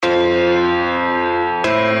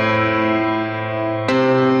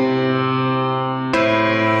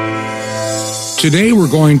Today we're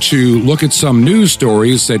going to look at some news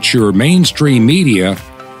stories that your mainstream media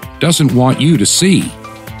doesn't want you to see.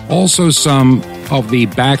 Also some of the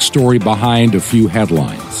backstory behind a few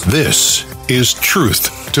headlines. This is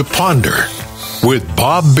Truth to Ponder with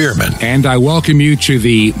Bob Bierman. And I welcome you to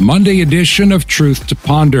the Monday edition of Truth to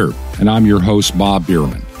Ponder. And I'm your host, Bob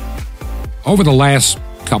Bierman. Over the last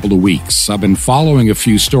couple of weeks, I've been following a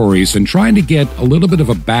few stories and trying to get a little bit of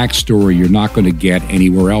a backstory you're not going to get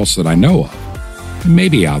anywhere else that I know of.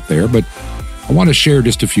 Maybe out there, but I want to share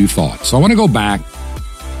just a few thoughts. I want to go back,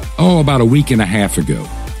 about a week and a half ago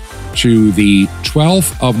to the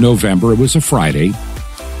 12th of November. It was a Friday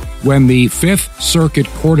when the Fifth Circuit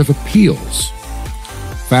Court of Appeals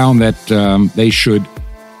found that they should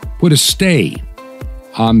put a stay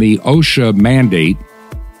on the OSHA mandate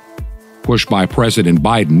pushed by President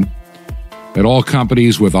Biden that all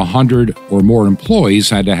companies with 100 or more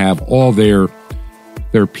employees had to have all their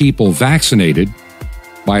people vaccinated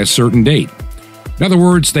by a certain date. In other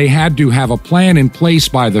words, they had to have a plan in place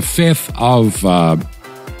by the 5th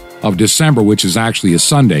of December, which is actually a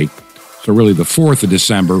Sunday, so really the 4th of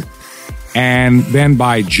December, and then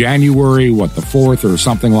by January, the 4th or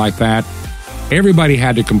something like that, everybody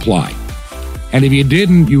had to comply. And if you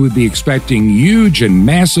didn't, you would be expecting huge and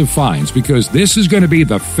massive fines, because this is going to be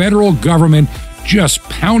the federal government just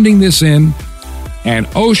pounding this in, and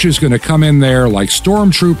OSHA is going to come in there like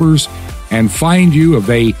stormtroopers and find you if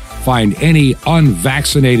they find any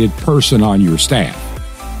unvaccinated person on your staff.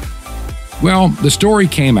 Well, the story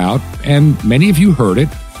came out, and many of you heard it,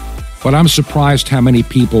 but I'm surprised how many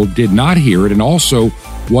people did not hear it, and also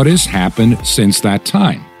what has happened since that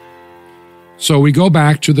time. So we go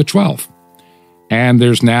back to the 12th, and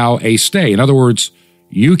there's now a stay. In other words,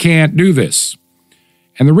 you can't do this.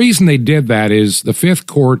 And the reason they did that is the Fifth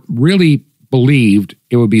Court really believed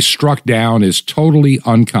it would be struck down as totally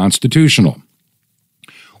unconstitutional,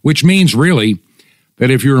 which means really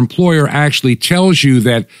that if your employer actually tells you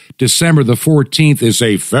that December the 14th is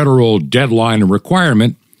a federal deadline and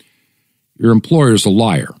requirement, your employer's a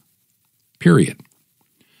liar, period.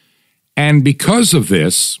 And because of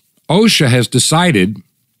this, OSHA has decided,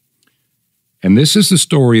 and this is the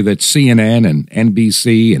story that CNN and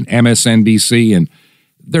NBC and MSNBC, and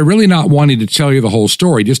they're really not wanting to tell you the whole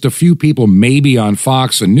story. Just a few people maybe on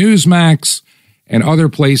Fox and Newsmax and other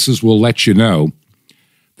places will let you know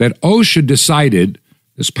that OSHA decided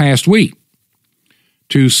this past week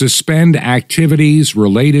to suspend activities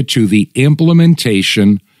related to the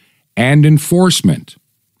implementation and enforcement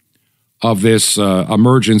of this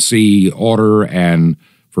emergency order and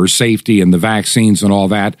for safety and the vaccines and all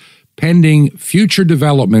that, pending future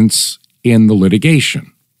developments in the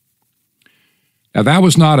litigation. Now, that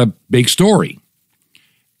was not a big story,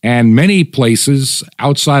 and many places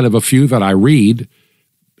outside of a few that I read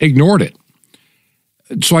ignored it.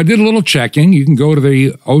 So I did a little checking. You can go to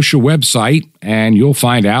the OSHA website, and you'll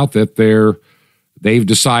find out that they've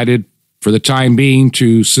decided for the time being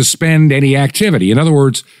to suspend any activity. In other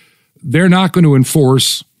words, they're not going to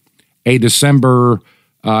enforce a December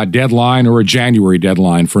deadline or a January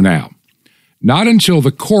deadline for now. Not until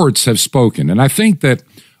the courts have spoken. And I think that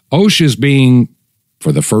OSHA is being,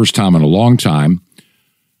 for the first time in a long time,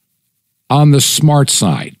 on the smart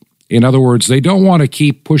side. In other words, they don't want to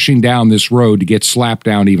keep pushing down this road to get slapped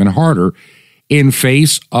down even harder in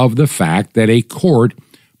face of the fact that a court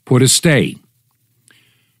put a stay.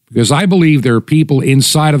 Because I believe there are people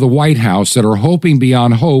inside of the White House that are hoping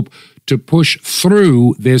beyond hope to push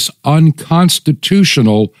through this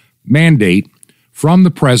unconstitutional mandate from the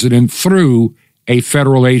president through a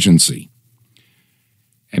federal agency.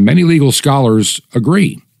 And many legal scholars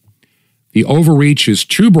agree. The overreach is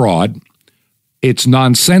too broad, it's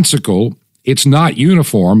nonsensical, it's not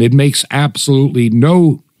uniform, it makes absolutely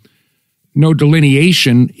no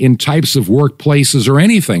delineation in types of workplaces or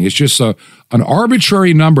anything. It's just an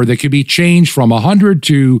arbitrary number that could be changed from 100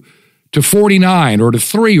 to 49 or to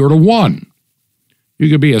 3 or to 1. You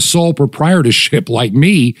could be a sole proprietorship like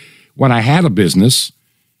me when I had a business,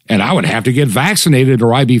 and I would have to get vaccinated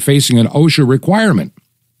or I'd be facing an OSHA requirement.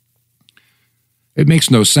 It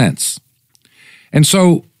makes no sense. And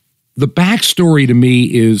so the backstory to me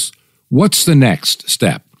is, what's the next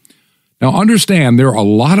step? Now, understand there are a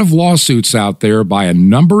lot of lawsuits out there by a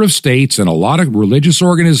number of states and a lot of religious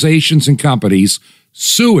organizations and companies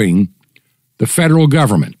suing the federal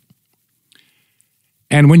government.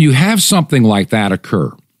 And when you have something like that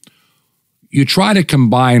occur, you try to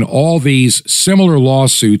combine all these similar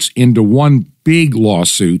lawsuits into one big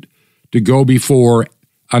lawsuit to go before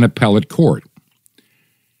an appellate court.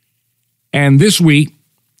 And this week,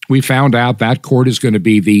 we found out that court is going to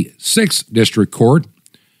be the 6th District Court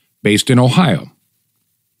based in Ohio.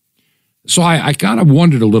 So I kind of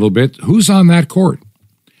wondered a little bit, who's on that court?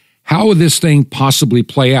 How would this thing possibly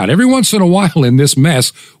play out? Every once in a while in this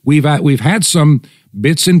mess, we've had some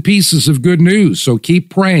bits and pieces of good news, so keep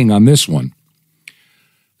praying on this one.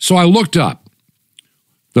 So I looked up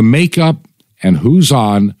the makeup and who's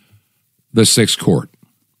on the Sixth Court.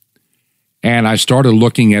 And I started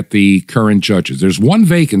looking at the current judges. There's one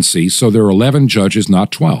vacancy, so there are 11 judges,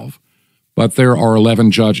 not 12, but there are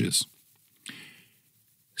 11 judges.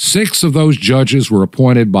 6 of those judges were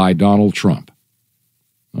appointed by Donald Trump.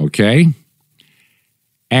 Okay?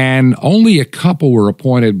 And only a couple were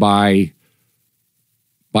appointed by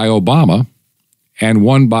Obama and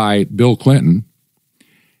one by Bill Clinton.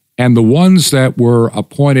 And the ones that were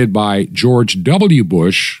appointed by George W.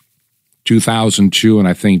 Bush, 2002 and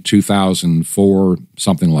I think 2004,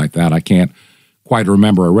 something like that. I can't quite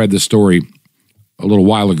remember. I read this story a little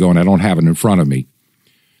while ago and I don't have it in front of me.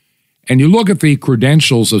 And you look at the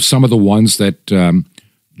credentials of some of the ones that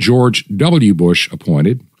George W. Bush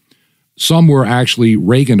appointed. Some were actually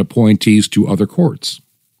Reagan appointees to other courts.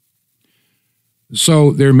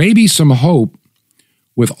 So there may be some hope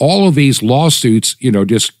with all of these lawsuits,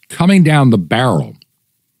 just coming down the barrel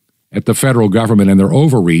at the federal government and their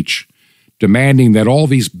overreach, demanding that all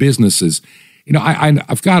these businesses,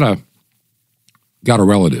 I've got a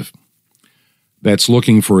relative that's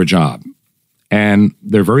looking for a job, and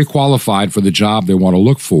they're very qualified for the job they want to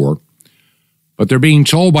look for, but they're being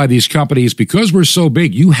told by these companies, because we're so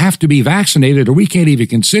big, you have to be vaccinated or we can't even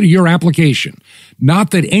consider your application.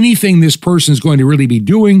 Not that anything this person is going to really be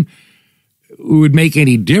doing would make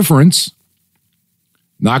any difference.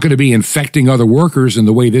 Not going to be infecting other workers in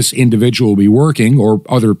the way this individual will be working or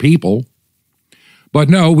other people. But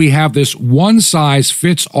no, we have this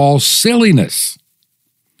one-size-fits-all silliness.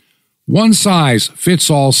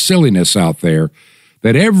 One-size-fits-all silliness out there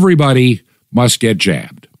that everybody must get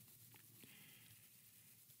jabbed.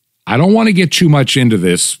 I don't want to get too much into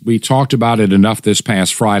this. We talked about it enough this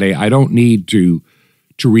past Friday. I don't need to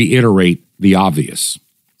reiterate the obvious.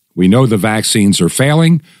 We know the vaccines are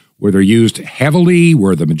failing, where they're used heavily,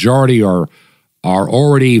 where the majority are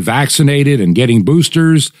already vaccinated and getting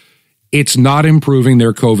boosters. It's not improving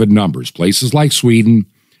their COVID numbers. Places like Sweden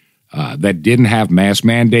that didn't have mass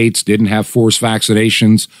mandates, didn't have forced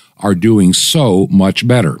vaccinations, are doing so much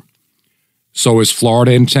better. So is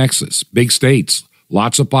Florida and Texas, big states,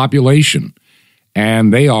 lots of population,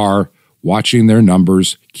 and they are watching their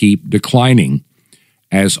numbers keep declining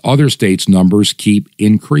as other states' numbers keep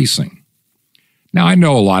increasing. Now, I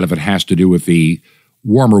know a lot of it has to do with the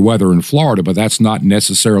warmer weather in Florida, but that's not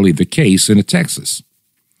necessarily the case in Texas.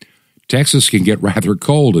 Texas can get rather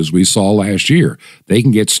cold, as we saw last year. They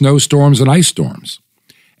can get snowstorms and ice storms,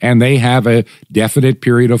 and they have a definite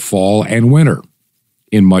period of fall and winter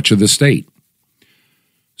in much of the state.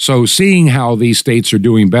 So seeing how these states are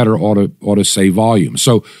doing better ought to say volume.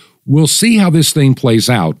 So we'll see how this thing plays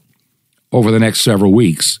out over the next several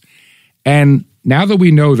weeks. And now that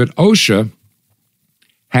we know that OSHA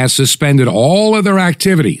has suspended all of their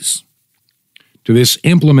activities to this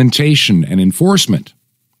implementation and enforcement,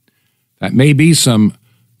 that may be some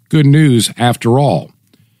good news after all.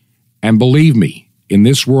 And believe me, in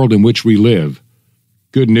this world in which we live,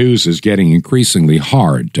 good news is getting increasingly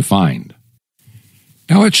hard to find.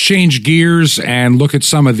 Now let's change gears and look at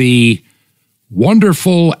some of the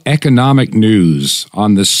wonderful economic news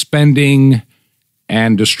on the spending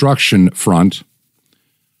and destruction front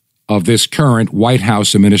of this current White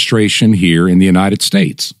House administration here in the United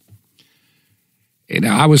States. And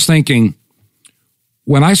I was thinking,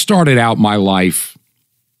 when I started out my life,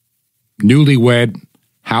 newlywed,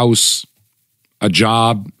 house, a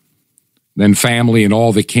job, then family, and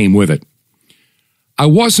all that came with it, I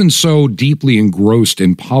wasn't so deeply engrossed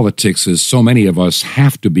in politics as so many of us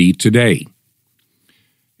have to be today.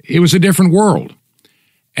 It was a different world.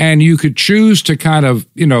 And you could choose to kind of,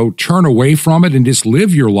 turn away from it and just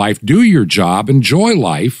live your life, do your job, enjoy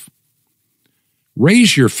life,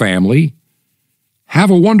 raise your family, have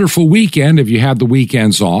a wonderful weekend if you had the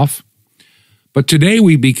weekends off. But today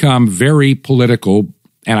we become very political,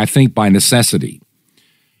 and I think by necessity,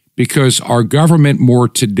 because our government more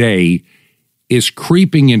today is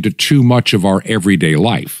creeping into too much of our everyday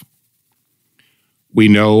life. We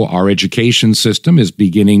know our education system is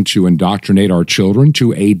beginning to indoctrinate our children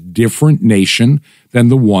to a different nation than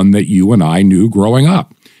the one that you and I knew growing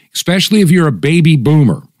up, especially if you're a baby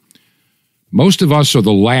boomer. Most of us are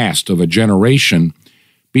the last of a generation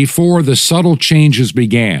before the subtle changes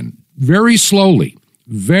began, very slowly,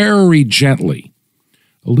 very gently,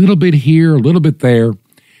 a little bit here, a little bit there.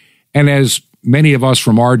 And as many of us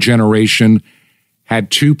from our generation had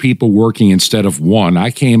two people working instead of one.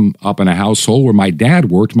 I came up in a household where my dad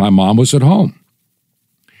worked, my mom was at home.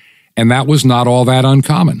 And that was not all that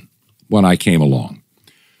uncommon when I came along.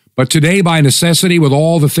 But today, by necessity, with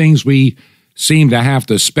all the things we seem to have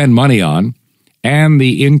to spend money on, and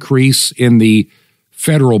the increase in the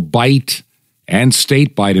federal bite and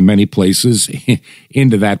state bite in many places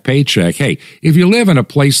into that paycheck, hey, if you live in a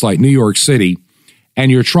place like New York City and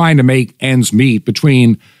you're trying to make ends meet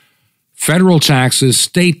between federal taxes,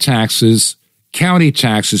 state taxes, county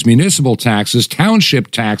taxes, municipal taxes,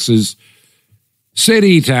 township taxes,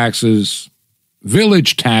 city taxes,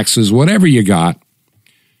 village taxes, whatever you got,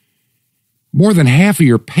 more than half of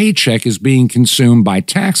your paycheck is being consumed by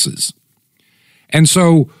taxes. And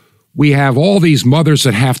so we have all these mothers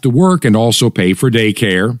that have to work and also pay for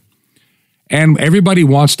daycare. And everybody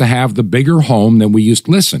wants to have the bigger home than we used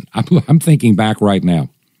to. Listen, I'm thinking back right now.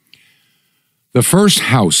 The first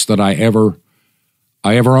house that I ever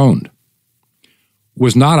owned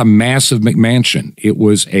was not a massive McMansion. It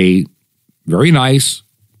was a very nice,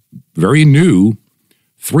 very new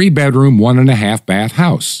 3-bedroom, 1.5-bath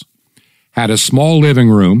house. Had a small living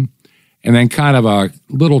room and then kind of a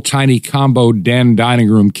little tiny combo den dining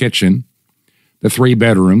room kitchen, the 3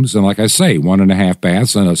 bedrooms, and like I say, 1.5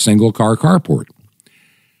 baths and a single-car carport.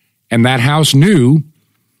 And that house new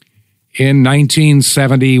in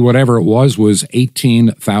 1970, whatever it was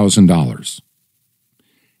 $18,000.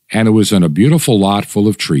 And it was in a beautiful lot full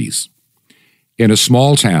of trees in a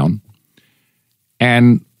small town.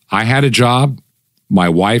 And I had a job. My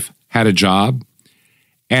wife had a job.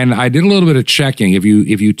 And I did a little bit of checking. If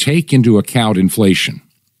you take into account inflation,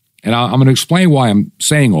 and I'm going to explain why I'm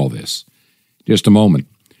saying all this in just a moment.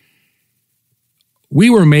 We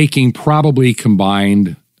were making probably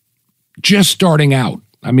combined, just starting out.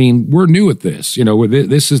 I mean, we're new at this. You know,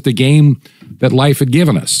 this is the game that life had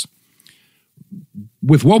given us.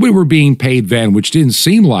 With what we were being paid then, which didn't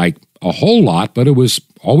seem like a whole lot, but it was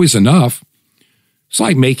always enough, it's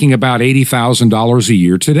like making about $80,000 a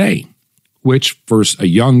year today, which for a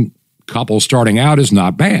young couple starting out is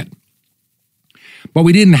not bad. But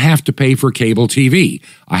we didn't have to pay for cable TV.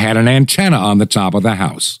 I had an antenna on the top of the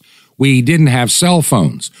house. We didn't have cell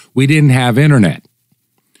phones. We didn't have internet.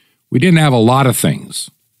 We didn't have a lot of things.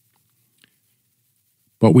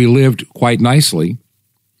 But we lived quite nicely.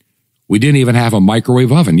 We didn't even have a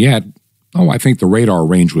microwave oven yet. Oh, I think the radar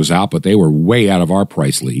range was out, but they were way out of our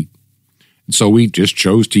price league. And so we just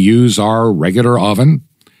chose to use our regular oven,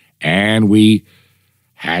 and we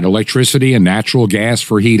had electricity and natural gas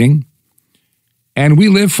for heating, and we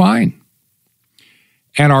lived fine.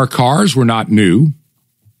 And our cars were not new,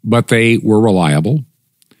 but they were reliable,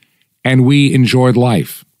 and we enjoyed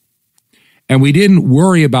life. And we didn't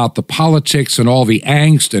worry about the politics and all the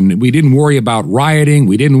angst, and we didn't worry about rioting.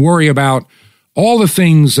 We didn't worry about all the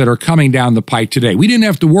things that are coming down the pike today. We didn't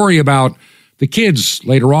have to worry about the kids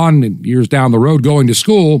later on, years down the road, going to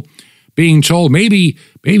school, being told, maybe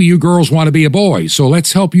you girls want to be a boy, so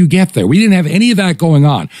let's help you get there. We didn't have any of that going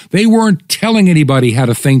on. They weren't telling anybody how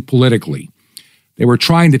to think politically. They were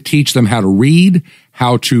trying to teach them how to read,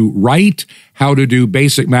 how to write, how to do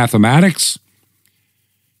basic mathematics.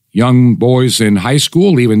 Young boys in high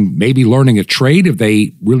school, even maybe learning a trade if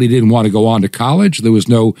they really didn't want to go on to college. There was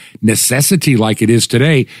no necessity like it is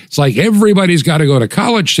today. It's like everybody's got to go to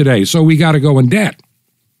college today, so we got to go in debt.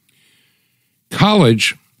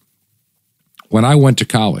 College, when I went to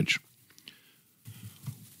college,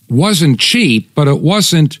 wasn't cheap, but it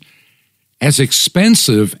wasn't as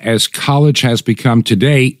expensive as college has become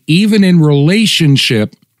today, even in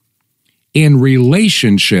relationship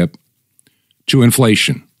to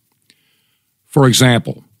inflation. For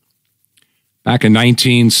example, back in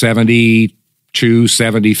 1972,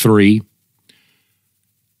 73,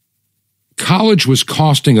 college was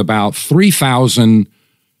costing about $3,000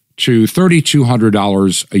 to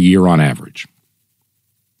 $3,200 a year on average.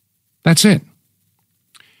 That's it.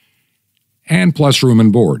 And plus room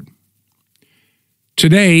and board.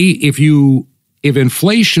 Today, if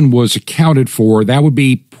inflation was accounted for, that would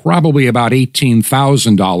be probably about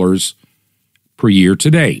 $18,000 per year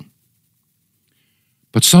today.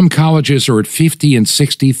 But some colleges are at $50,000 and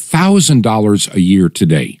 $60,000 a year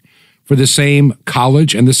today for the same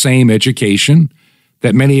college and the same education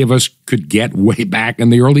that many of us could get way back in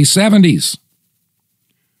the early 70s.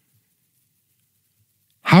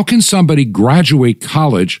 How can somebody graduate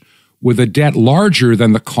college with a debt larger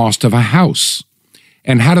than the cost of a house?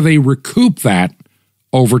 And how do they recoup that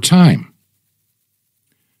over time?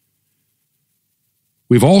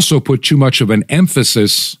 We've also put too much of an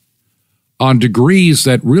emphasis on degrees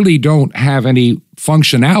that really don't have any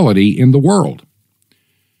functionality in the world.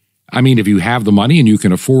 I mean, if you have the money and you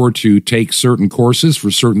can afford to take certain courses for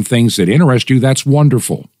certain things that interest you, that's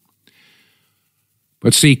wonderful.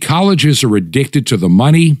 But see, colleges are addicted to the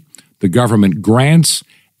money, the government grants,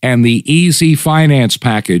 and the easy finance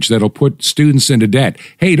package that'll put students into debt.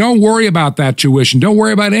 Hey, don't worry about that tuition. Don't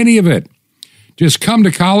worry about any of it. Just come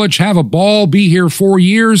to college, have a ball, be here 4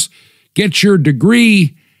 years, get your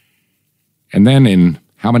degree, and then in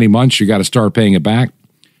how many months you got to start paying it back?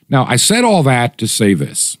 Now, I said all that to say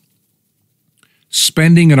this.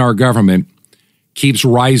 Spending in our government keeps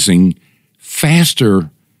rising faster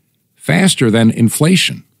than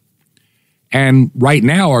inflation. And right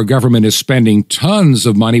now, our government is spending tons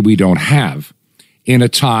of money we don't have in a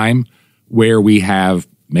time where we have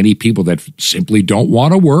many people that simply don't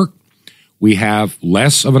want to work. We have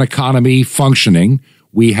less of an economy functioning.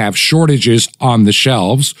 We have shortages on the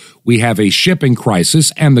shelves. We have a shipping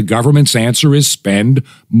crisis, and the government's answer is spend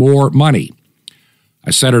more money. I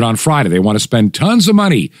said it on Friday. They want to spend tons of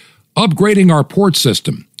money upgrading our port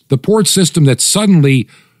system, the port system that suddenly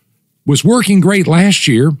was working great last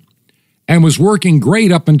year and was working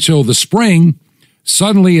great up until the spring.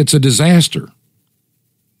 Suddenly it's a disaster.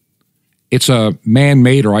 It's a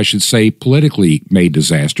man-made, or I should say politically made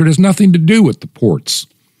disaster. It has nothing to do with the ports.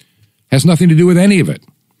 It has nothing to do with any of it.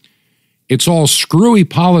 It's all screwy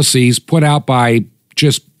policies put out by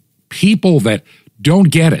just people that don't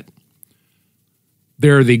get it.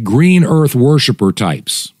 They're the green earth worshiper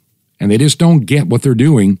types, and they just don't get what they're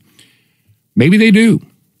doing. Maybe they do.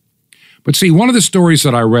 But see, one of the stories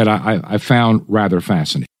that I read, I found rather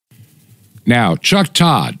fascinating. Now, Chuck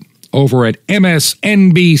Todd over at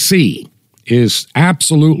MSNBC is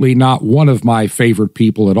absolutely not one of my favorite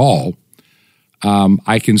people at all.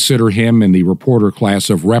 I consider him in the reporter class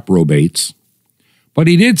of reprobates. But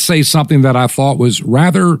he did say something that I thought was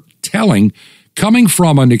rather telling, coming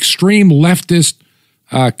from an extreme leftist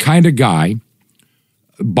kind of guy,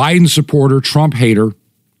 Biden supporter, Trump hater,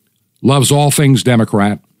 loves all things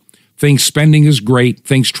Democrat, thinks spending is great,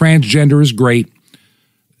 thinks transgender is great,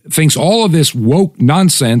 thinks all of this woke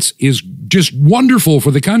nonsense is just wonderful for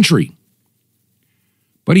the country.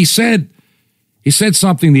 But he said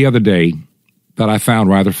something the other day that I found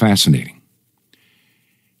rather fascinating.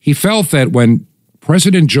 He felt that when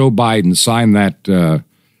President Joe Biden signed that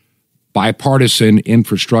bipartisan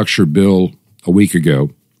infrastructure bill a week ago,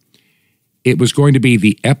 it was going to be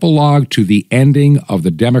the epilogue to the ending of the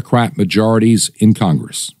Democrat majorities in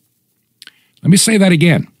Congress. Let me say that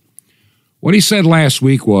again. What he said last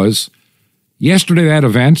week was, yesterday that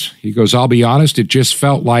event, he goes, I'll be honest, it just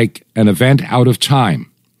felt like an event out of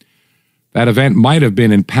time. That event might have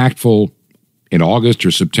been impactful in August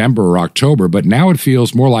or September or October, but now it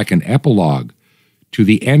feels more like an epilogue to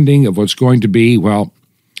the ending of what's going to be, well,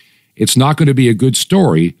 it's not going to be a good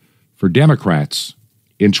story for Democrats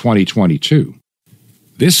in 2022.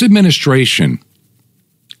 This administration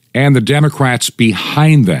and the Democrats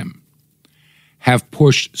behind them have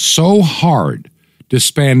pushed so hard to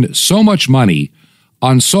spend so much money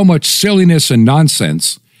on so much silliness and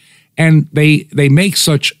nonsense, and they make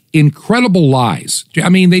such incredible lies. I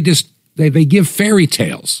mean, they give fairy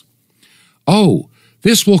tales. Oh,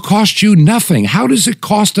 this will cost you nothing. How does it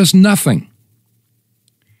cost us nothing?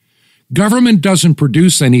 Government doesn't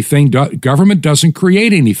produce anything. Government doesn't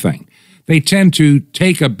create anything. They tend to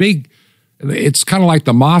take it's kind of like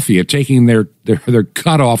the mafia taking their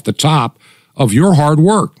cut off the top of your hard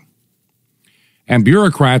work. And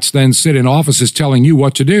bureaucrats then sit in offices telling you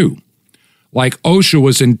what to do, like OSHA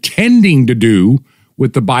was intending to do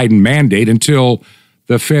with the Biden mandate until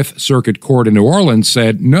the Fifth Circuit Court in New Orleans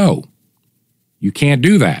said, no, you can't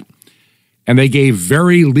do that. And they gave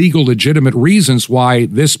very legal, legitimate reasons why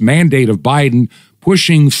this mandate of Biden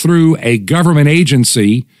pushing through a government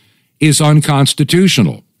agency is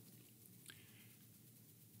unconstitutional.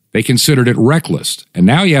 They considered it reckless. And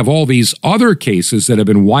now you have all these other cases that have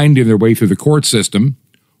been winding their way through the court system,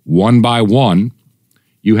 one by one.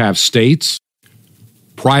 You have states,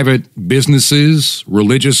 private businesses,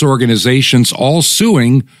 religious organizations all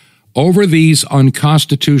suing over these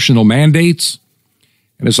unconstitutional mandates.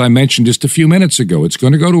 And as I mentioned just a few minutes ago, it's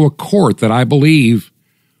going to go to a court that I believe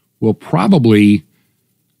will probably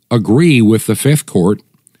agree with the Fifth Court.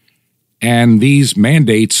 And these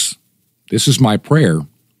mandates, this is my prayer,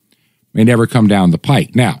 may never come down the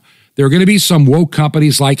pike. Now, there are going to be some woke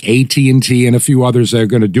companies like AT&T and a few others that are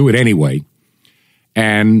going to do it anyway.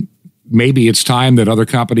 And maybe it's time that other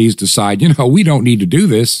companies decide, we don't need to do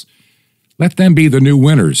this. Let them be the new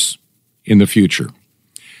winners in the future.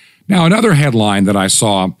 Now, another headline that I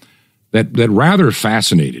saw that rather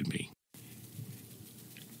fascinated me.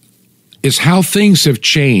 is how things have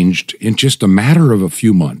changed in just a matter of a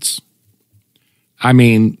few months. I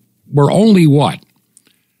mean, we're only,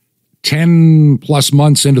 10 plus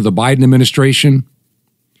months into the Biden administration?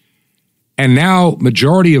 And now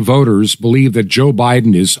majority of voters believe that Joe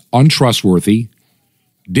Biden is untrustworthy,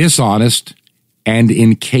 dishonest, and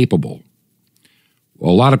incapable.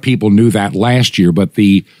 Well, a lot of people knew that last year, but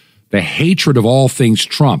the hatred of all things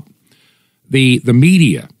Trump, the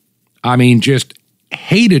media, just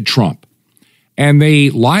hated Trump, and they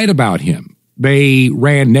lied about him. They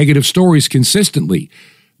ran negative stories consistently.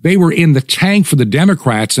 They were in the tank for the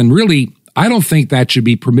Democrats, and really, I don't think that should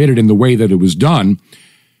be permitted in the way that it was done,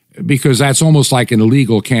 because that's almost like an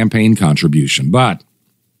illegal campaign contribution. But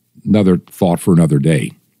another thought for another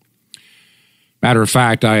day. Matter of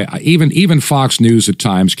fact, even Fox News at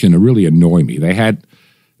times can really annoy me. They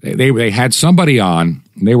had somebody on,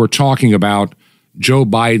 and they were talking about Joe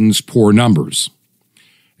Biden's poor numbers.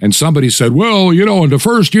 And somebody said, well, in the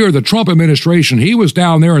first year of the Trump administration, he was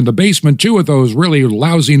down there in the basement too with those really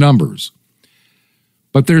lousy numbers.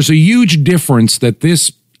 But there's a huge difference that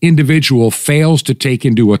this individual fails to take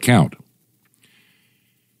into account.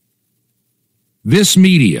 This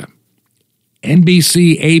media,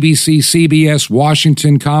 NBC, ABC, CBS,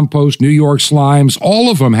 Washington, Compost, New York Slimes, all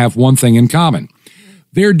of them have one thing in common.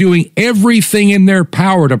 They're doing everything in their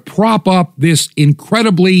power to prop up this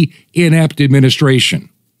incredibly inept administration,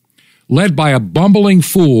 led by a bumbling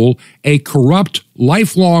fool, a corrupt,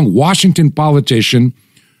 lifelong Washington politician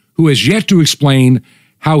who has yet to explain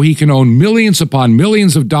how he can own millions upon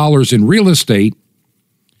millions of dollars in real estate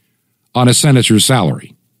on a senator's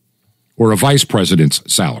salary or a vice president's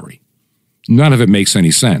salary. None of it makes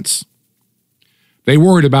any sense. They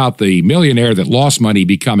worried about the millionaire that lost money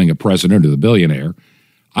becoming a president or the billionaire.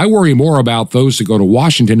 I worry more about those that go to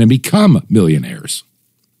Washington and become millionaires,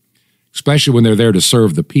 especially when they're there to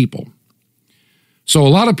serve the people. So a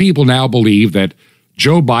lot of people now believe that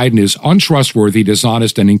Joe Biden is untrustworthy,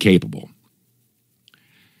 dishonest, and incapable.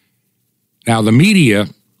 Now, the media,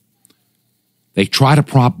 they try to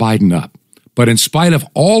prop Biden up, but in spite of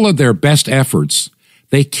all of their best efforts,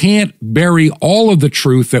 they can't bury all of the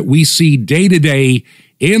truth that we see day to day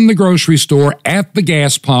in the grocery store, at the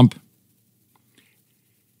gas pump,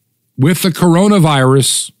 with the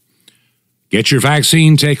coronavirus. Get your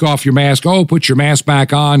vaccine, take off your mask. Oh, put your mask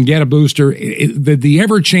back on, get a booster. The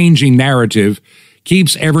ever-changing narrative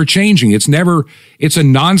keeps ever-changing. It's a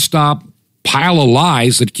nonstop pile of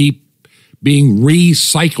lies that keep being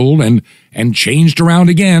recycled and changed around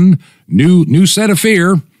again. New set of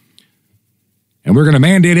fear. And we're going to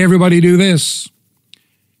mandate everybody do this.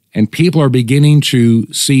 And people are beginning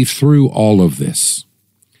to see through all of this.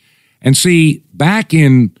 And see, back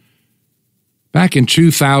in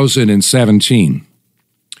 2017,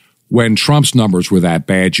 when Trump's numbers were that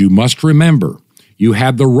bad, you must remember, you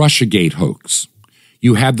had the Russiagate hoax.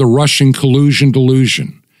 You had the Russian collusion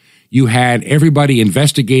delusion. You had everybody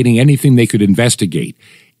investigating anything they could investigate.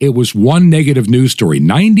 It was one negative news story.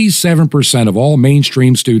 97% of all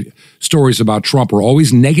mainstream stories about Trump were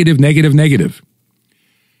always negative, negative, negative.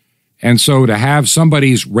 And so to have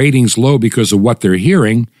somebody's ratings low because of what they're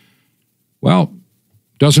hearing, well,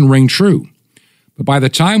 doesn't ring true. But by the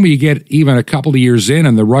time we get even a couple of years in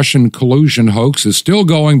and the Russian collusion hoax is still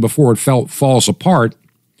going before it falls apart,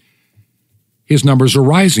 his numbers are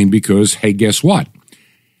rising because, hey, guess what?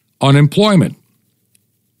 Unemployment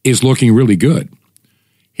is looking really good.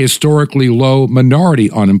 Historically low minority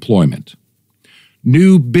unemployment.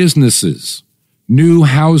 New businesses, new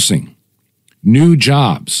housing, new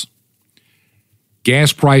jobs.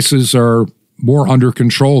 Gas prices are more under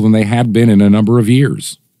control than they had been in a number of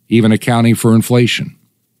years, even accounting for inflation.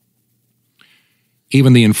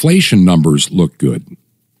 Even the inflation numbers look good.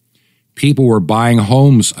 People were buying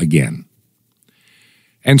homes again.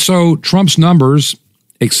 And so Trump's numbers,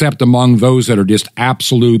 except among those that are just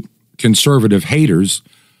absolute conservative haters,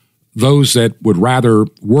 those that would rather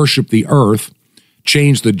worship the earth,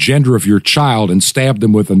 change the gender of your child, and stab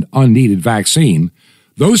them with an unneeded vaccine,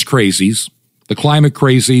 those crazies, the climate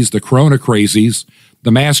crazies, the corona crazies,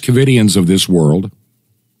 the mass covidians of this world,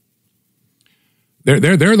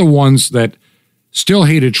 they're the ones that still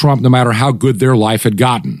hated Trump no matter how good their life had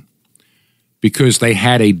gotten, because they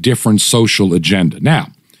had a different social agenda.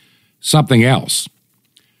 Now, something else.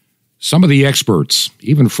 Some of the experts,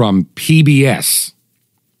 even from PBS,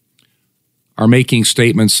 are making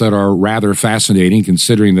statements that are rather fascinating,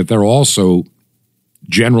 considering that they're also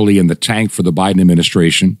generally in the tank for the Biden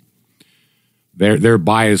administration. Their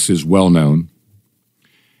bias is well known.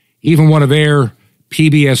 Even one of their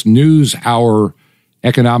PBS NewsHour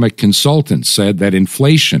economic consultants said that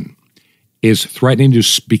inflation is threatening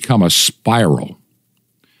to become a spiral.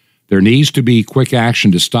 There needs to be quick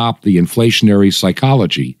action to stop the inflationary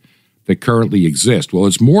psychology that currently exists. Well,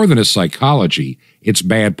 it's more than a psychology, it's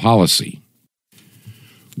bad policy.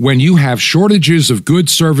 When you have shortages of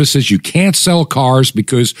goods, services, you can't sell cars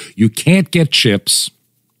because you can't get chips.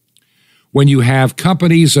 When you have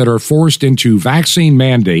companies that are forced into vaccine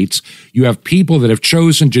mandates, you have people that have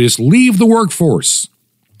chosen to just leave the workforce.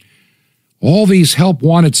 All these help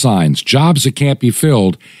wanted signs, jobs that can't be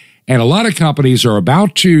filled, and a lot of companies are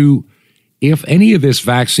about to, if any of this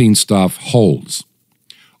vaccine stuff holds,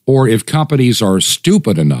 or if companies are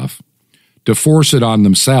stupid enough to force it on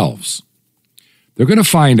themselves, they're going to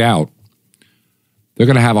find out they're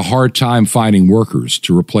going to have a hard time finding workers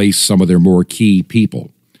to replace some of their more key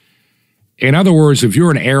people. In other words, if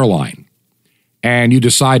you're an airline and you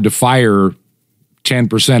decide to fire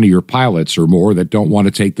 10% of your pilots or more that don't want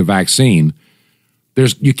to take the vaccine,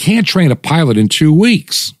 you can't train a pilot in 2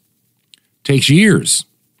 weeks. It takes years.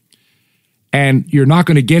 And you're not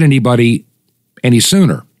going to get anybody any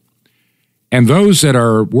sooner. And those that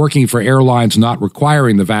are working for airlines not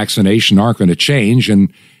requiring the vaccination aren't going to change.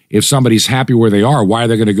 And if somebody's happy where they are, why are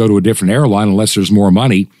they going to go to a different airline unless there's more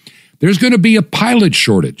money? There's going to be a pilot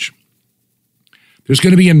shortage. There's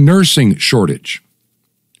going to be a nursing shortage.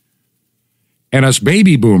 And us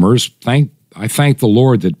baby boomers, I thank the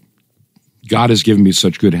Lord that God has given me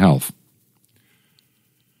such good health.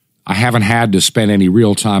 I haven't had to spend any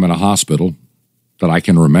real time in a hospital that I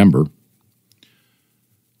can remember.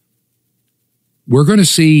 We're going to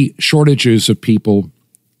see shortages of people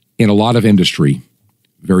in a lot of industry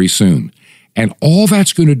very soon. And all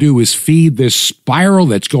that's going to do is feed this spiral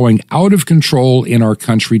that's going out of control in our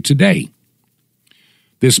country today.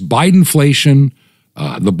 This Bidenflation,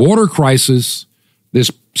 the border crisis,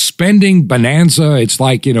 this spending bonanza. It's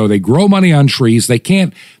like, they grow money on trees. They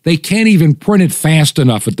can't even print it fast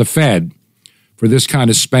enough at the Fed for this kind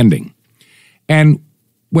of spending. And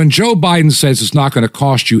when Joe Biden says it's not going to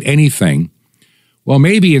cost you anything, well,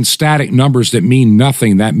 maybe in static numbers that mean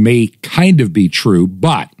nothing, that may kind of be true,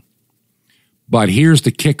 but here's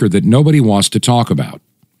the kicker that nobody wants to talk about.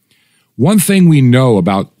 One thing we know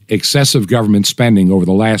about excessive government spending over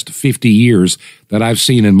the last 50 years that I've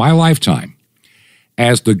seen in my lifetime,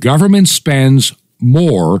 as the government spends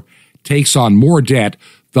more, takes on more debt,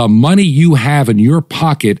 the money you have in your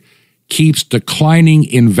pocket keeps declining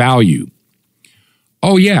in value.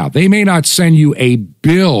 Oh yeah, they may not send you a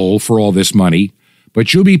bill for all this money,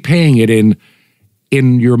 but you'll be paying it in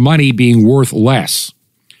your money being worth less.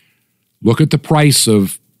 Look at the price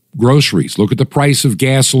of groceries. Look at the price of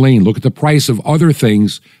gasoline. Look at the price of other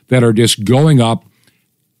things that are just going up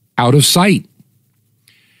out of sight.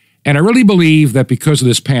 And I really believe that because of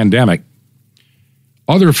this pandemic,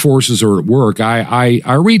 other forces are at work.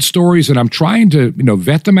 I read stories and I'm trying to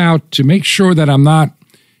vet them out to make sure that I'm not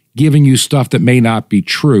giving you stuff that may not be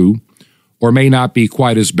true or may not be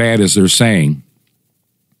quite as bad as they're saying.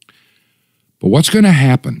 But what's going to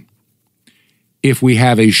happen if we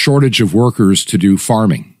have a shortage of workers to do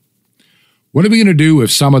farming? What are we going to do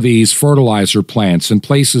if some of these fertilizer plants and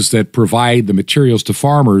places that provide the materials to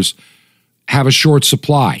farmers have a short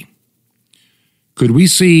supply? Could we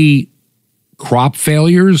see crop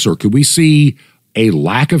failures, or could we see a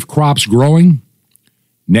lack of crops growing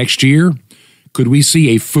next year? Could we see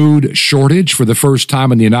a food shortage for the first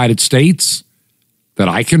time in the United States that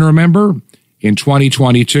I can remember in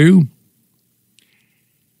 2022?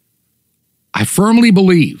 I firmly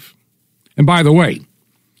believe, and by the way,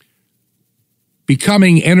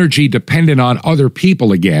 becoming energy dependent on other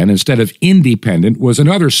people again instead of independent was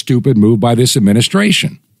another stupid move by this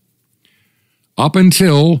administration. Up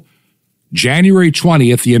until January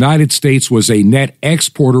 20th, the United States was a net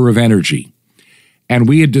exporter of energy. And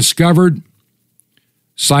we had discovered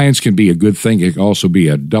science can be a good thing. It can also be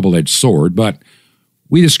a double-edged sword. But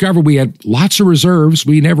we discovered we had lots of reserves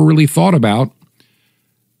we never really thought about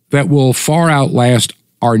that will far outlast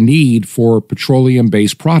our need for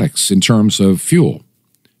petroleum-based products in terms of fuel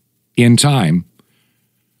in time.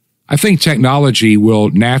 I think technology will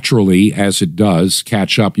naturally, as it does,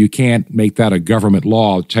 catch up. You can't make that a government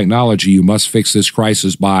law. Technology, you must fix this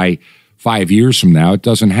crisis by 5 years from now. It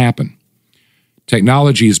doesn't happen.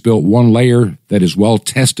 Technology is built one layer that is well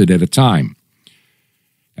tested at a time.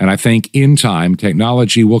 And I think in time,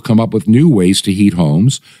 technology will come up with new ways to heat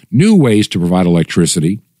homes, new ways to provide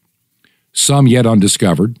electricity, some yet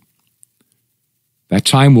undiscovered. That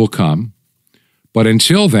time will come. But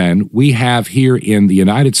until then, we have here in the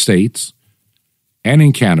United States and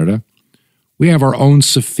in Canada, we have our own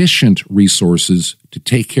sufficient resources to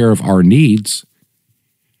take care of our needs.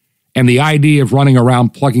 And the idea of running around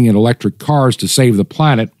plugging in electric cars to save the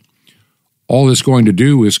planet, all it's going to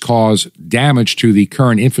do is cause damage to the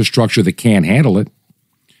current infrastructure that can't handle it.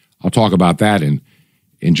 I'll talk about that in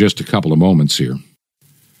just a couple of moments here.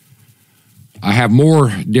 I have more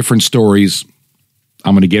different stories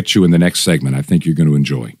I'm going to get to in the next segment I think you're going to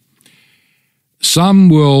enjoy. Some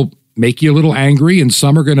will make you a little angry, and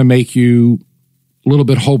some are going to make you a little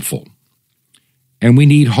bit hopeful. And we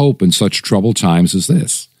need hope in such troubled times as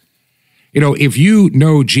this. You know, if you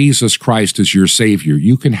know Jesus Christ as your Savior,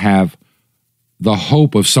 you can have the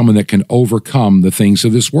hope of someone that can overcome the things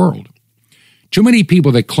of this world. Too many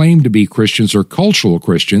people that claim to be Christians are cultural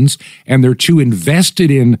Christians, and they're too invested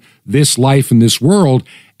in this life and this world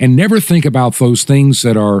and never think about those things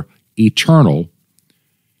that are eternal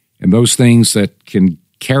and those things that can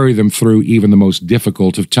carry them through even the most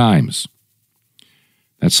difficult of times.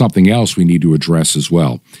 That's something else we need to address as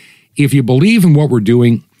well. If you believe in what we're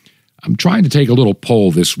doing, I'm trying to take a little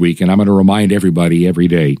poll this week, and I'm going to remind everybody every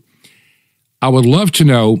day. I would love to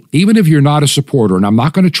know, even if you're not a supporter, and I'm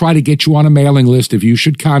not going to try to get you on a mailing list if you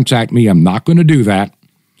should contact me. I'm not going to do that.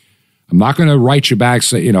 I'm not going to write you back,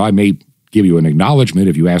 say, I may give you an acknowledgement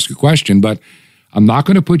if you ask a question, but I'm not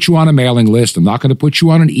going to put you on a mailing list. I'm not going to put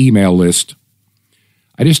you on an email list.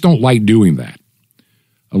 I just don't like doing that.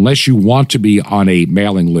 Unless you want to be on a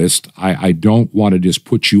mailing list, I don't want to just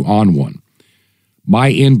put you on one.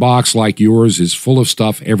 My inbox, like yours, is full of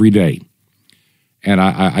stuff every day. And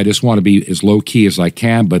I just want to be as low-key as I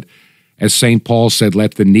can. But as St. Paul said,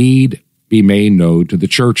 let the need be made known to the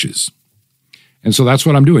churches. And so that's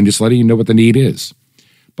what I'm doing, just letting you know what the need is.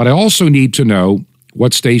 But I also need to know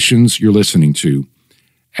what stations you're listening to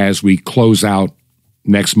as we close out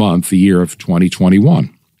next month, the year of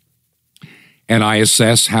 2021. And I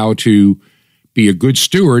assess how to be a good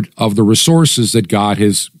steward of the resources that God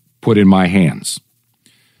has put in my hands.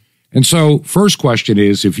 And so, first question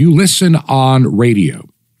is, if you listen on radio,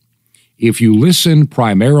 if you listen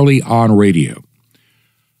primarily on radio,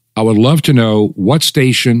 I would love to know what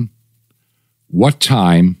station, what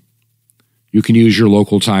time. You can use your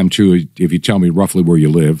local time, too, if you tell me roughly where you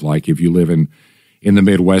live. Like if you live in the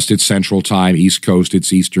Midwest, it's Central Time, East Coast,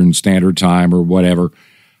 it's Eastern Standard Time or whatever,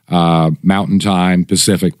 Mountain Time,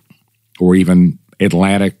 Pacific, or even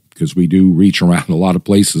Atlantic, because we do reach around a lot of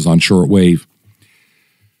places on shortwave.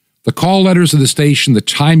 The call letters of the station, the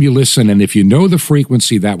time you listen, and if you know the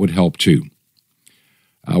frequency, that would help too.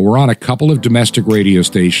 We're on a couple of domestic radio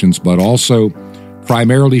stations, but also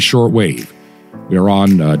primarily shortwave. We are on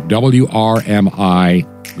WRMI.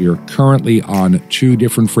 We are currently on 2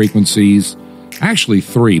 different frequencies, actually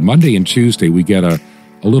 3. Monday and Tuesday, we get a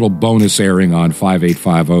little bonus airing on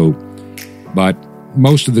 5850, but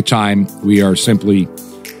most of the time we are simply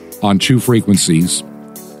on 2 frequencies,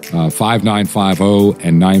 5950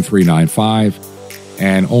 and 9395,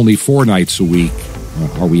 and only 4 nights a week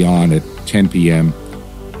are we on at 10 p.m.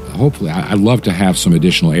 Hopefully, I'd love to have some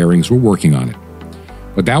additional airings. We're working on it.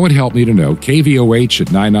 But that would help me to know. KVOH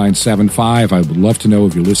at 9975. I would love to know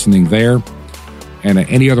if you're listening there and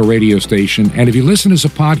at any other radio station. And if you listen as a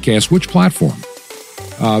podcast, which platform?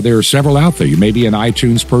 There are several out there. You may be an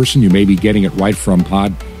iTunes person. You may be getting it right from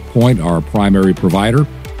Podpoint, our primary provider,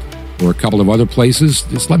 or a couple of other places.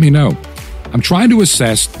 Just let me know. I'm trying to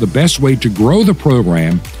assess the best way to grow the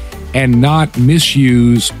program and not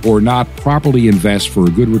misuse or not properly invest for a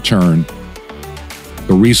good return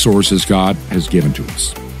the resources God has given to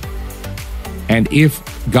us. And if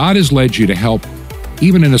God has led you to help,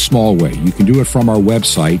 even in a small way, you can do it from our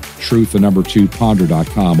website,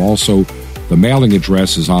 truth2ponder.com. Also, the mailing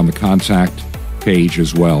address is on the contact page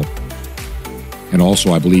as well. And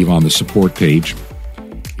also, I believe, on the support page.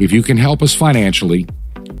 If you can help us financially,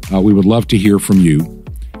 we would love to hear from you.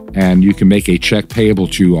 And you can make a check payable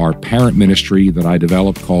to our parent ministry that I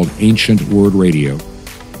developed called Ancient Word Radio.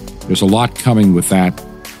 There's a lot coming with that,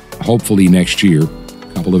 hopefully next year.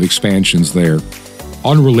 A couple of expansions there,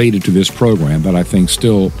 unrelated to this program, but I think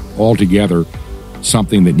still altogether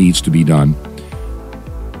something that needs to be done.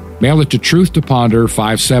 Mail it to Truth to Ponder,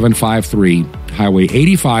 5753, Highway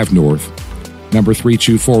 85 North, number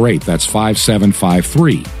 3248. That's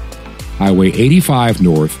 5753, Highway 85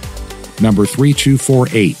 North, number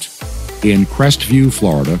 3248 in Crestview,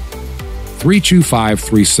 Florida,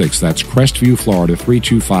 32536. That's Crestview, Florida,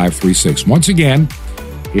 32536. Once again,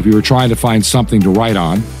 if you were trying to find something to write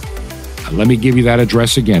on, let me give you that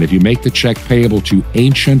address again. If you make the check payable to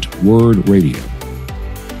Ancient Word Radio,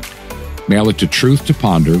 mail it to Truth to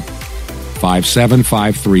Ponder,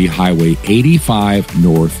 5753 Highway 85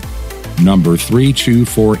 North, number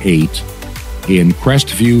 3248 in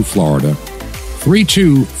Crestview, Florida,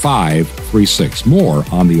 32536. More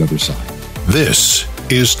on the other side. This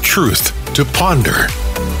is Truth to Ponder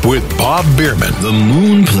with Bob Bierman. The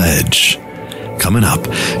Moon Pledge. Coming up,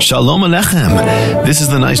 Shalom Aleichem. This is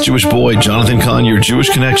the nice Jewish boy, Jonathan Cahn, your Jewish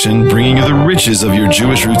connection, bringing you the riches of your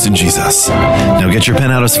Jewish roots in Jesus. Now get your pen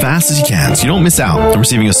out as fast as you can so you don't miss out on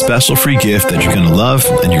receiving a special free gift that you're going to love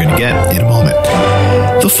and you're going to get in a moment.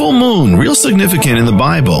 The full moon, real significant in the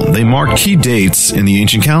Bible. They marked key dates in the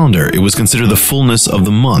ancient calendar. It was considered the fullness of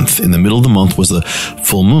the month. In the middle of the month was the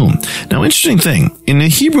full moon. Now, interesting thing, in a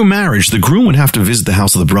Hebrew marriage, the groom would have to visit the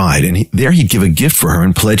house of the bride, and there he'd give a gift for her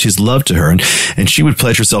and pledge his love to her, and she would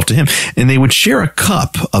pledge herself to him, and they would share a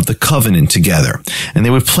cup of the covenant together, and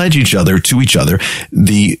they would pledge to each other,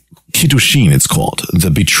 the Kiddushin, it's called,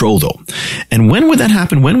 the betrothal. And when would that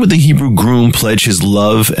happen? When would the Hebrew groom pledge his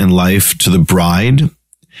love and life to the bride?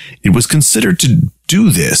 It was considered to do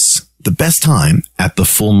this the best time at the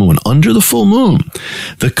full moon. Under the full moon,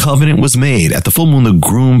 the covenant was made. At the full moon, the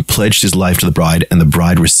groom pledged his life to the bride, and the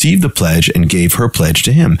bride received the pledge and gave her pledge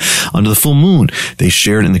to him. Under the full moon, they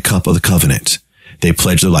shared in the cup of the covenant. They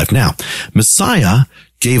pledged their life. Now, Messiah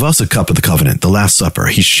gave us a cup of the covenant, the Last Supper.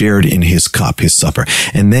 He shared in his cup, his supper.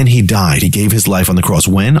 And then he died. He gave his life on the cross.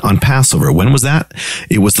 When? On Passover. When was that?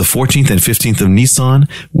 It was the 14th and 15th of Nisan,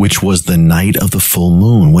 which was the night of the full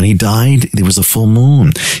moon. When he died, there was a full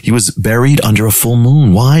moon. He was buried under a full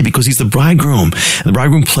moon. Why? Because he's the bridegroom. And the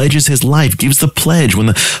bridegroom pledges his life, gives the pledge. When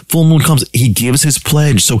the full moon comes, he gives his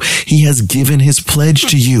pledge. So he has given his pledge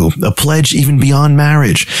to you, a pledge even beyond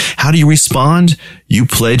marriage. How do you respond? You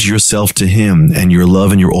pledge yourself to him and your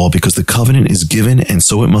love and your all, because the covenant is given, and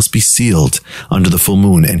so it must be sealed under the full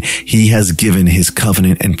moon. And he has given his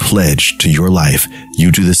covenant and pledge to your life.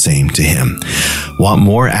 You do the same to him. Want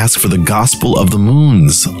more? Ask for the gospel of the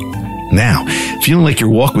moons. Now, feeling like your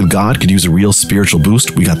walk with God could use a real spiritual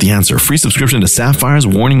boost? We got the answer. Free subscription to Sapphire's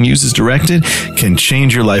Warning Uses Directed can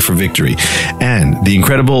change your life for victory. And the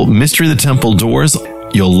incredible Mystery of the Temple Doors,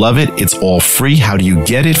 you'll love it. It's all free. How do you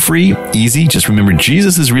get it free? Easy. Just remember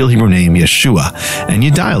Jesus' real Hebrew name, Yeshua, and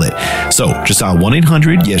you dial it. So just dial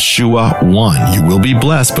 1-800-YESHUA-1. You will be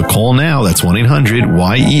blessed, but call now. That's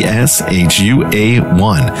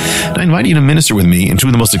 1-800-YESHUA-1. And I invite you to minister with me in two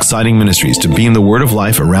of the most exciting ministries, to beam the word of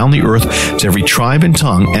life around the earth to every tribe and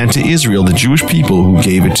tongue, and to Israel, the Jewish people who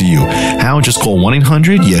gave it to you. How? Just call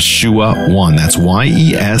 1-800-YESHUA-1. That's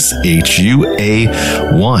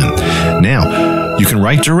YESHUA-1. Now, you can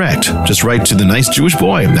write direct. Just write to the nice Jewish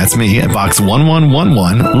boy. That's me at Box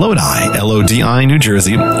 1111, Lodi, Lodi, New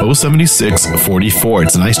Jersey, 07644.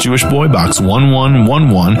 It's a nice Jewish boy, Box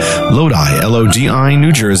 1111, Lodi, Lodi,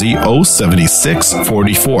 New Jersey,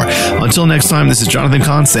 07644. Until next time, this is Jonathan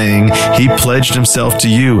Cahn saying he pledged himself to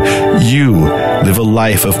you. You live a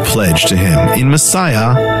life of pledge to him. In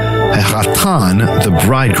Messiah, Hatan, the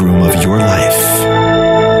bridegroom of your life.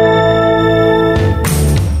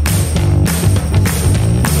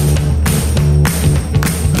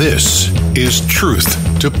 This is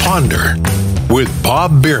Truth to Ponder with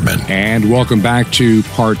Bob Bierman. And welcome back to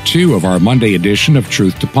part 2 of our Monday edition of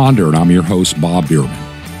Truth to Ponder, and I'm your host, Bob Bierman.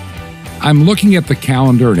 I'm looking at the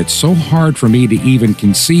calendar, and it's so hard for me to even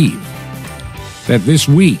conceive that this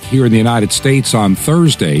week here in the United States on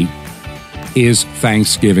Thursday is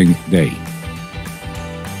Thanksgiving Day.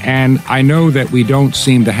 And I know that we don't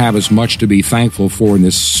seem to have as much to be thankful for in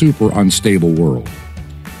this super unstable world.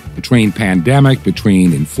 Between pandemic,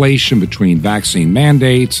 between inflation, between vaccine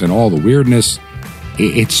mandates and all the weirdness,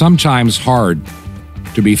 it's sometimes hard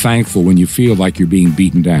to be thankful when you feel like you're being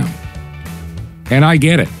beaten down. And I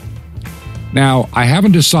get it. Now, I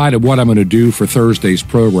haven't decided what I'm going to do for Thursday's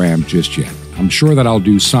program just yet. I'm sure that I'll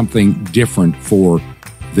do something different for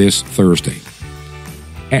this Thursday.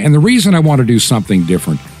 And the reason I want to do something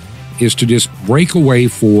different is to just break away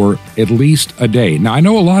for at least a day. Now, I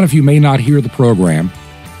know a lot of you may not hear the program,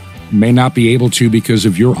 may not be able to because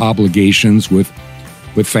of your obligations with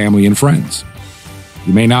family and friends.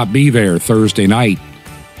 You may not be there Thursday night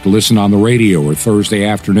to listen on the radio, or Thursday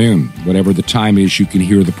afternoon, whatever the time is you can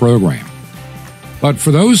hear the program. But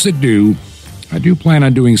for those that do, I do plan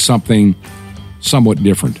on doing something somewhat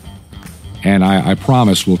different. And I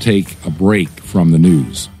promise we'll take a break from the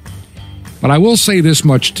news. But I will say this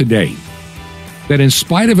much today, that in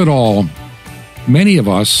spite of it all, many of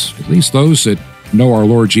us, at least those that know our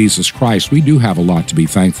Lord Jesus Christ, we do have a lot to be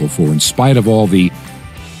thankful for in spite of all the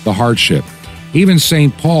hardship. Even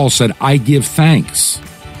St. Paul said, I give thanks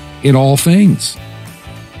in all things.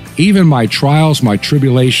 Even my trials, my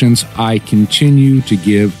tribulations, I continue to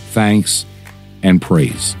give thanks and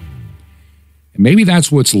praise. And maybe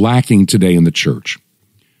that's what's lacking today in the church.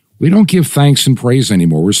 We don't give thanks and praise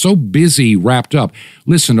anymore. We're so busy, wrapped up.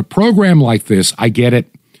 Listen, a program like this, I get it.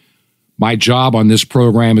 My job on this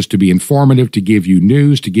program is to be informative, to give you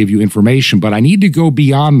news, to give you information, but I need to go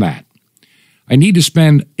beyond that. I need to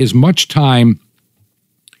spend as much time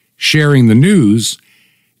sharing the news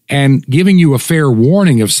and giving you a fair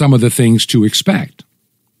warning of some of the things to expect.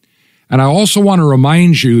 And I also want to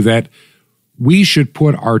remind you that we should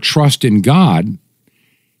put our trust in God,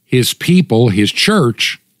 His people, His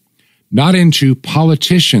church, not into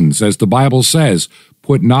politicians, as the Bible says.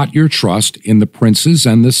 Put not your trust in the princes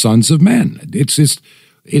and the sons of men. It's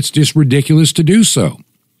just ridiculous to do so.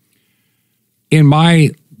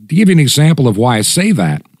 To give you an example of why I say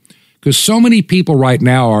that, because so many people right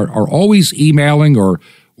now are always emailing or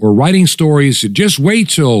writing stories. Just wait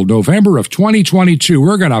till November of 2022.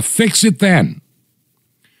 We're going to fix it then.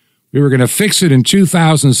 We were going to fix it in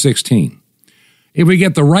 2016. If we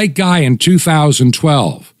get the right guy in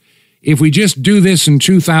 2012, if we just do this in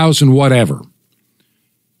 2000 whatever,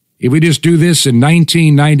 if we just do this in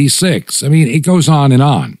 1996, I mean, it goes on and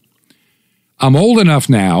on. I'm old enough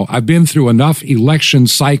now, I've been through enough election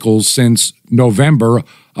cycles since November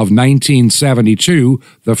of 1972,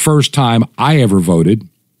 the first time I ever voted.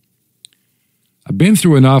 I've been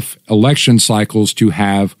through enough election cycles to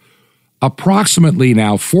have approximately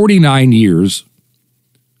now 49 years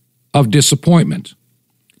of disappointment.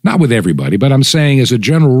 Not with everybody, but I'm saying as a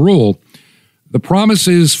general rule, the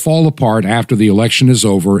promises fall apart after the election is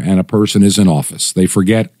over and a person is in office. They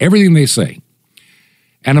forget everything they say.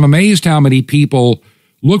 And I'm amazed how many people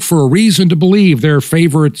look for a reason to believe their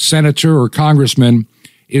favorite senator or congressman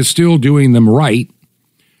is still doing them right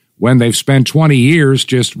when they've spent 20 years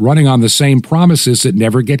just running on the same promises that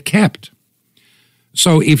never get kept.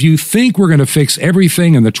 So if you think we're going to fix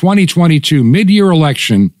everything in the 2022 mid-year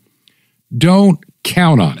election, don't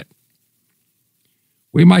count on it.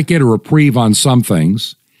 We might get a reprieve on some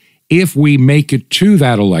things if we make it to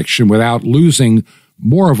that election without losing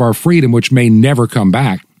more of our freedom, which may never come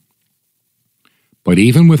back. But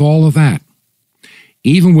even with all of that,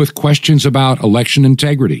 even with questions about election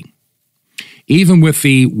integrity, even with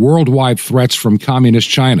the worldwide threats from communist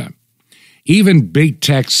China, even big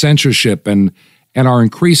tech censorship and our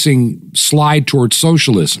increasing slide towards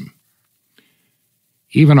socialism,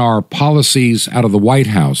 even our policies out of the White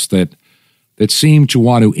House that seem to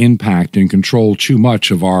want to impact and control too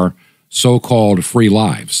much of our so-called free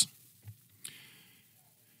lives.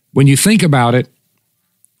 When you think about it,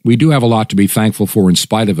 we do have a lot to be thankful for in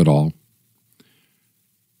spite of it all.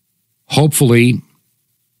 Hopefully,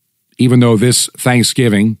 even though this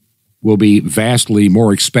Thanksgiving will be vastly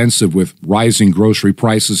more expensive with rising grocery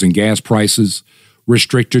prices and gas prices,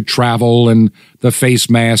 restricted travel and the face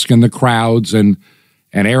mask and the crowds and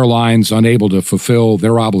airlines unable to fulfill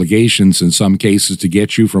their obligations in some cases to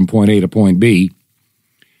get you from point A to point B,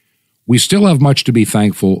 we still have much to be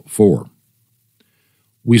thankful for.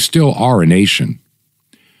 We still are a nation,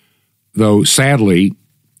 though sadly,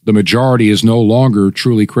 the majority is no longer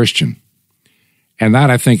truly Christian. And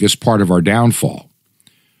that, I think, is part of our downfall.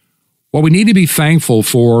 What we need to be thankful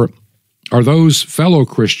for are those fellow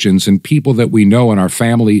Christians and people that we know in our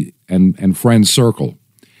family and friend circle.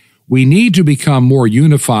 We need to become more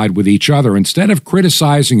unified with each other. Instead of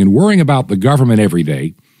criticizing and worrying about the government every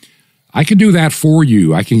day, I can do that for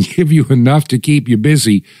you. I can give you enough to keep you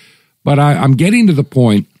busy. But I'm getting to the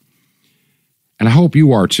point, and I hope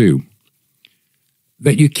you are too,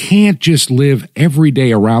 that you can't just live every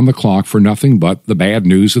day around the clock for nothing but the bad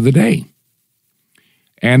news of the day.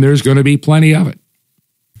 And there's going to be plenty of it.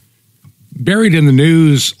 Buried in the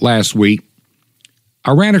news last week,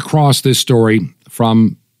 I ran across this story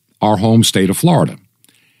from our home state of Florida.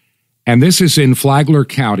 And this is in Flagler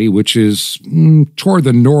County, which is toward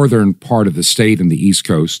the northern part of the state in the East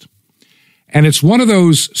Coast. And it's one of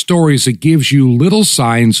those stories that gives you little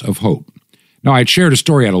signs of hope. Now, I'd shared a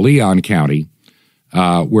story out of Leon County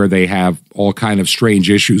where they have all kind of strange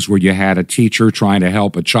issues where you had a teacher trying to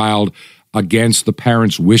help a child against the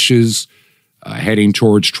parents' wishes, heading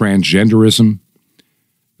towards transgenderism.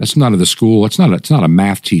 That's none of the school. It's not a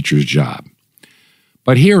math teacher's job.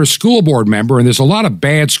 But here, a school board member, and there's a lot of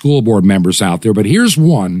bad school board members out there, but here's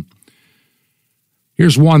one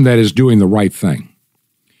that is doing the right thing.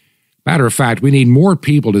 Matter of fact, we need more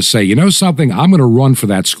people to say, you know something, I'm going to run for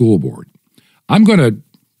that school board. I'm going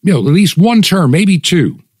to, at least one term, maybe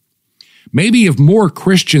two. Maybe if more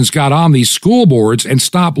Christians got on these school boards and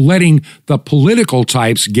stopped letting the political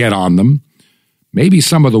types get on them, maybe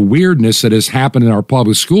some of the weirdness that has happened in our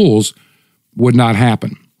public schools would not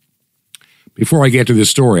happen. Before I get to this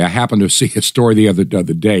story, I happened to see a story the other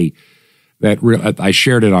day that I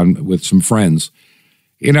shared it on with some friends.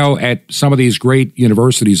 You know, at some of these great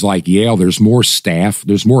universities like Yale, there's more staff,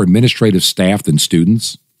 there's more administrative staff than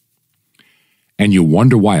students. And you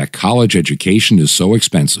wonder why a college education is so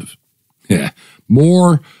expensive. Yeah,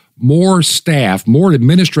 more staff, more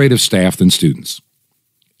administrative staff than students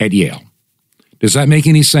at Yale. Does that make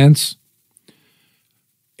any sense?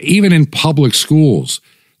 Even in public schools,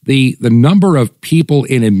 the number of people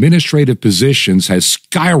in administrative positions has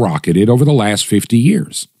skyrocketed over the last 50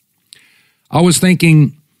 years. I was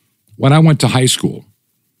thinking, when I went to high school,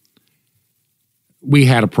 we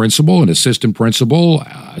had a principal, an assistant principal,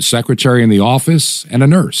 a secretary in the office, and a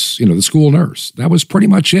nurse, the school nurse. That was pretty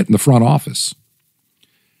much it in the front office.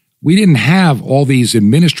 We didn't have all these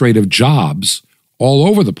administrative jobs all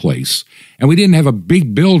over the place, and we didn't have a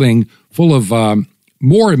big building full of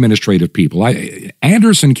more administrative people.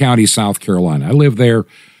 Anderson County, South Carolina. I live there.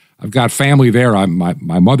 I've got family there.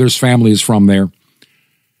 My mother's family is from there.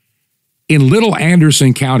 In Little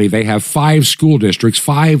Anderson County, they have 5 school districts,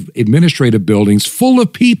 5 administrative buildings full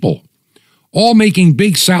of people, all making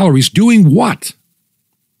big salaries, doing what?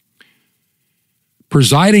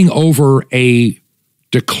 Presiding over a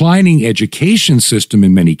declining education system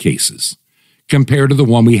in many cases, compared to the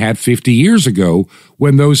one we had 50 years ago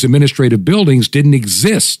when those administrative buildings didn't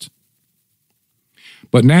exist.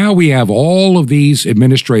 But now we have all of these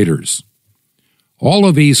administrators, all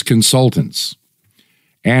of these consultants,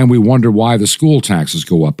 and we wonder why the school taxes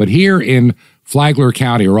go up. But here in Flagler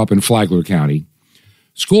County, or up in Flagler County,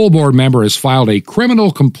 school board member has filed a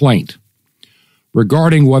criminal complaint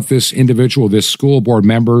regarding what this individual, this school board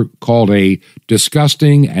member, called a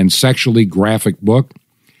disgusting and sexually graphic book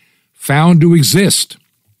found to exist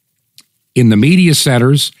in the media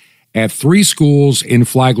centers at 3 schools in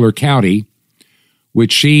Flagler County,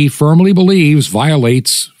 which she firmly believes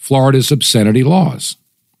violates Florida's obscenity laws.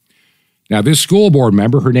 Now, this school board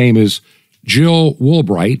member, her name is Jill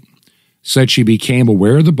Woolbright, said she became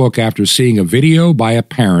aware of the book after seeing a video by a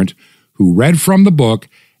parent who read from the book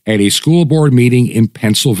at a school board meeting in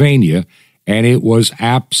Pennsylvania, and it was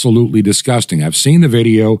absolutely disgusting. I've seen the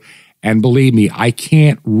video, and believe me, I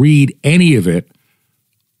can't read any of it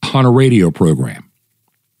on a radio program.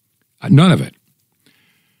 None of it.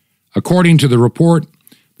 According to the report,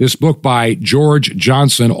 this book by George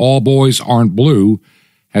Johnson, All Boys Aren't Blue,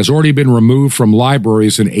 has already been removed from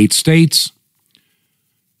libraries in 8 states.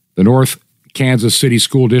 The North Kansas City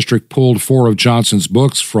School District pulled 4 of Johnson's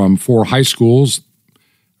books from 4 high schools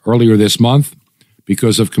earlier this month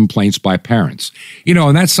because of complaints by parents.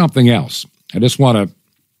 And that's something else. I just want to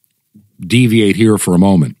deviate here for a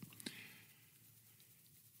moment.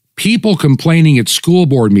 People complaining at school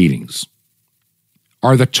board meetings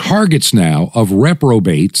are the targets now of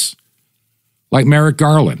reprobates like Merrick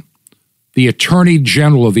Garland, the Attorney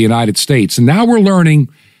General of the United States. And now we're learning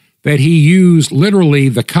that he used literally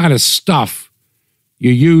the kind of stuff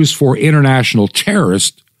you use for international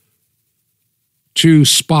terrorists to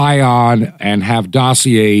spy on and have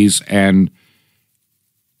dossiers and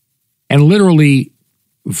literally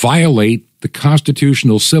violate the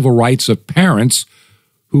constitutional civil rights of parents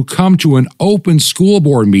who come to an open school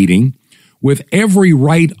board meeting with every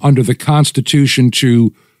right under the Constitution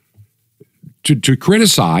to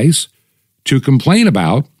criticize, to complain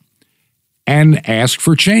about, and ask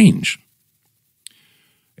for change.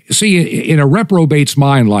 See, in a reprobate's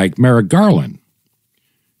mind like Merrick Garland,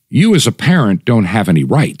 you as a parent don't have any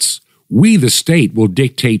rights. We, the state, will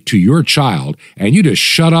dictate to your child, and you just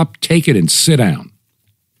shut up, take it, and sit down.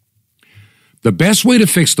 The best way to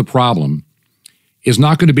fix the problem is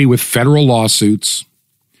not going to be with federal lawsuits.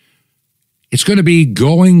 It's going to be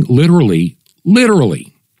going literally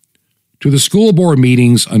to the school board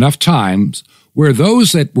meetings enough times where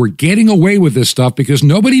those that were getting away with this stuff because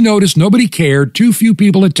nobody noticed, nobody cared, too few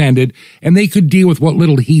people attended, and they could deal with what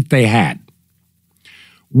little heat they had.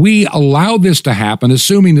 We allowed this to happen,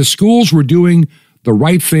 assuming the schools were doing the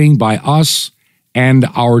right thing by us and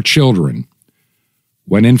our children,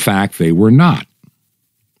 when in fact they were not.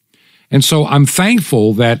 And so I'm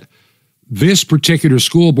thankful that this particular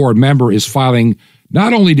school board member is filing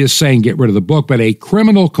not only just saying get rid of the book, but a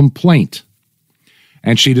criminal complaint.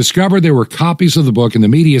 And she discovered there were copies of the book in the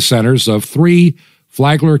media centers of 3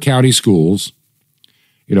 Flagler County schools,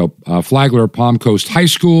 Flagler Palm Coast High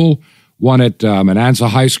School, one at Mananza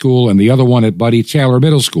High School, and the other one at Buddy Taylor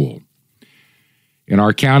Middle School. In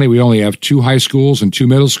our county, we only have 2 high schools and 2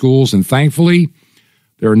 middle schools, and thankfully,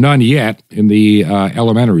 there are none yet in the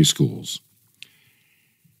elementary schools.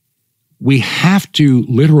 We have to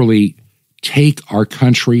literally take our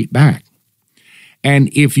country back. And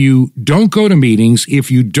if you don't go to meetings,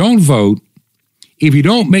 if you don't vote, if you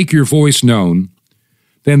don't make your voice known,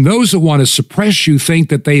 then those that want to suppress you think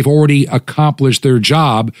that they've already accomplished their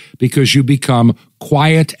job because you become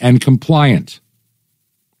quiet and compliant.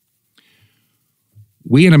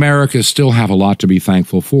 We in America still have a lot to be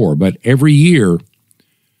thankful for, but every year,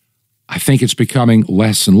 I think it's becoming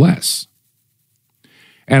less and less.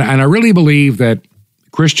 And I really believe that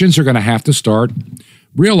Christians are going to have to start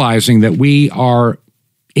realizing that we are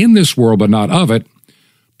in this world but not of it,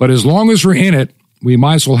 but as long as we're in it, we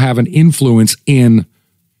might as well have an influence in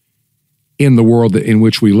the world in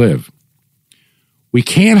which we live. We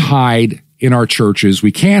can't hide in our churches,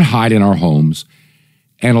 we can't hide in our homes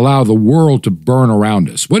and allow the world to burn around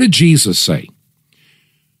us. What did Jesus say?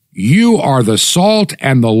 You are the salt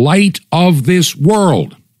and the light of this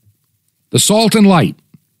world. The salt and light.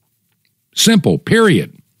 Simple,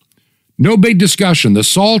 period. No big discussion. The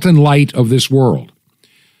salt and light of this world.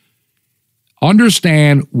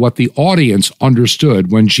 Understand what the audience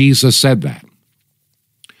understood when Jesus said that.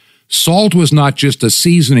 Salt was not just a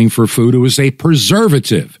seasoning for food, it was a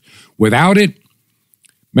preservative. Without it,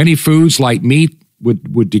 many foods like meat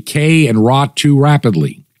would decay and rot too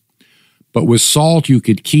rapidly. But with salt, you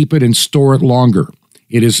could keep it and store it longer.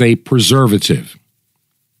 It is a preservative.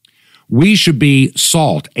 We should be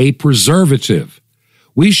salt, a preservative.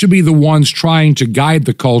 We should be the ones trying to guide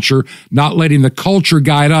the culture, not letting the culture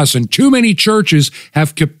guide us. And too many churches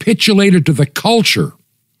have capitulated to the culture.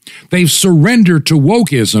 They've surrendered to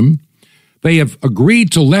wokeism. They have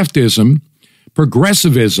agreed to leftism,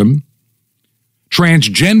 progressivism,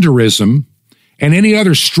 transgenderism, and any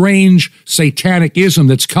other strange satanic ism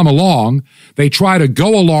that's come along. They try to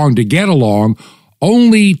go along to get along,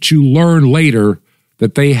 only to learn later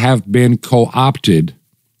that they have been co-opted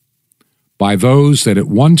by those that at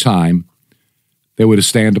one time they would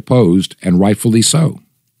stand opposed, and rightfully so.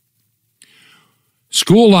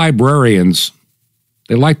 School librarians,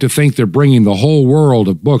 they like to think they're bringing the whole world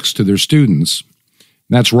of books to their students.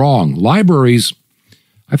 That's wrong. Libraries,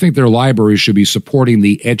 I think their libraries should be supporting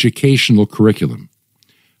the educational curriculum.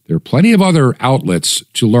 There are plenty of other outlets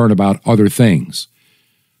to learn about other things.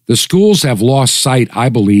 The schools have lost sight, I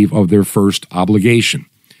believe, of their first obligation.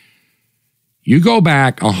 You go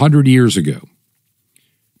back 100 years ago,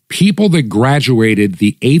 people that graduated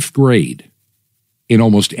the 8th grade in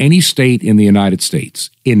almost any state in the United States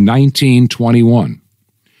in 1921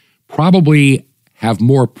 probably have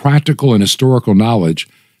more practical and historical knowledge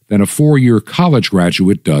than a 4-year college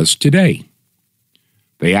graduate does today.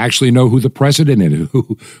 They actually know who the president is,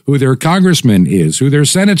 who their congressman is, who their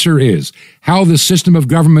senator is, how the system of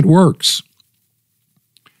government works.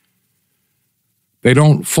 They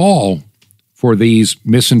don't fall for these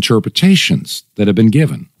misinterpretations that have been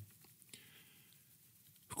given.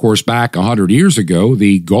 Of course, back 100 years ago,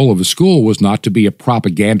 the goal of a school was not to be a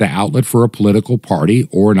propaganda outlet for a political party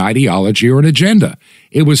or an ideology or an agenda.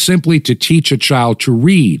 It was simply to teach a child to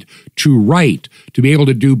read, to write, to be able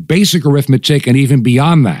to do basic arithmetic, and even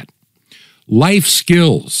beyond that. Life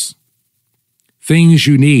skills, things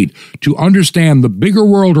you need to understand the bigger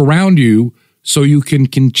world around you so you can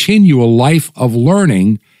continue a life of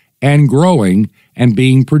learning and growing and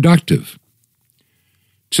being productive.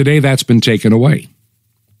 Today, that's been taken away.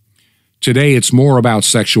 Today, it's more about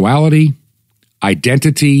sexuality,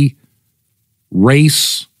 identity,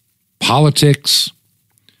 race, politics.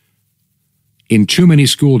 In too many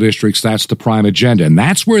school districts, that's the prime agenda. And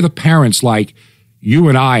that's where the parents like you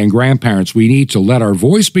and I and grandparents, we need to let our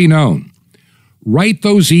voice be known. Write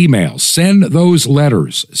those emails, send those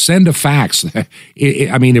letters, send a fax.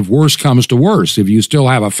 I mean, if worse comes to worse, if you still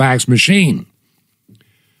have a fax machine.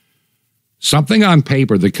 Something on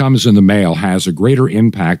paper that comes in the mail has a greater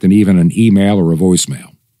impact than even an email or a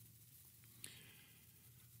voicemail.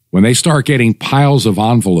 When they start getting piles of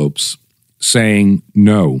envelopes saying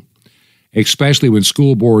no, especially when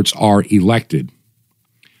school boards are elected,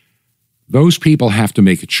 those people have to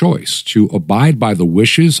make a choice to abide by the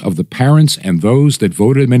wishes of the parents and those that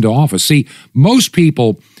voted them into office. See, most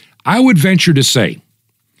people, I would venture to say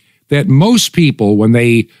that most people, when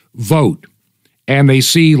they vote and they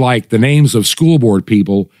see like the names of school board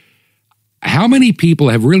people, how many people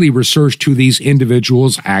have really researched who these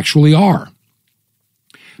individuals actually are?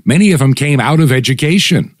 Many of them came out of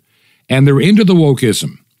education and they're into the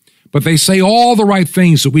wokeism. But they say all the right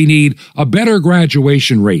things, that we need a better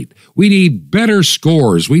graduation rate. We need better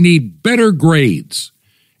scores. We need better grades.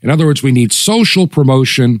 In other words, we need social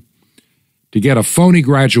promotion to get a phony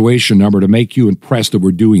graduation number to make you impressed that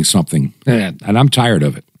we're doing something. And I'm tired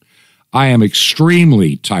of it. I am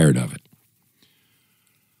extremely tired of it.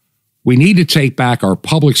 We need to take back our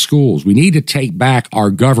public schools. We need to take back our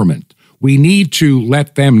government. We need to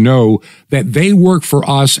let them know that they work for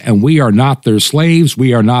us and we are not their slaves.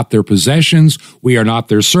 We are not their possessions. We are not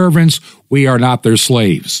their servants. We are not their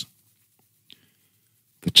slaves.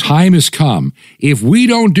 The time has come. If we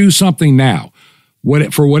don't do something now,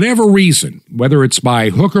 for whatever reason, whether it's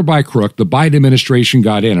by hook or by crook, the Biden administration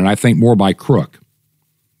got in, and I think more by crook.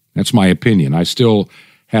 That's my opinion. I still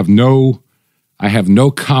have no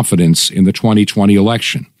confidence in the 2020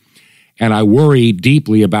 election. And I worry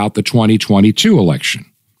deeply about the 2022 election.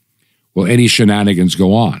 Will any shenanigans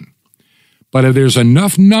go on? But if there's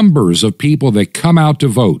enough numbers of people that come out to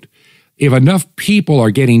vote, if enough people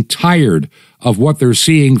are getting tired of what they're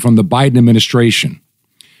seeing from the Biden administration,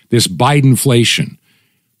 this Bidenflation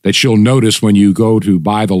that you'll notice when you go to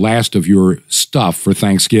buy the last of your stuff for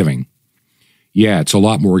Thanksgiving, yeah, it's a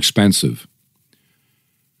lot more expensive.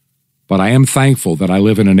 But I am thankful that I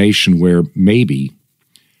live in a nation where maybe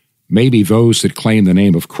those that claim the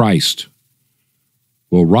name of Christ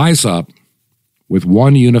will rise up with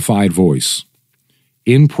one unified voice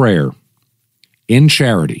in prayer, in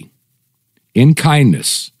charity, in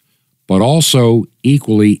kindness, but also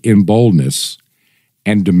equally in boldness,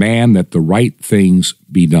 and demand that the right things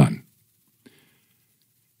be done.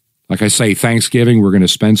 Like I say, Thanksgiving, we're going to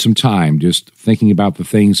spend some time just thinking about the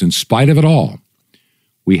things, in spite of it all,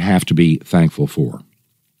 we have to be thankful for.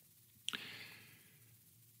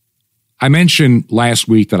 I mentioned last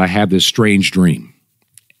week that I had this strange dream,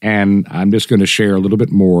 and I'm just going to share a little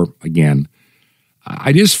bit more again.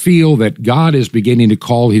 I just feel that God is beginning to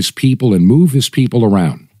call his people and move his people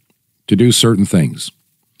around to do certain things.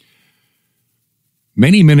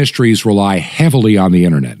 Many ministries rely heavily on the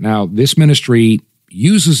internet. Now, this ministry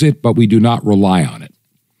uses it, but we do not rely on it.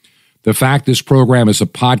 The fact this program is a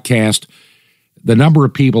podcast, the number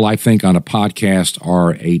of people I think on a podcast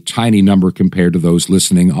are a tiny number compared to those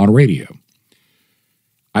listening on radio.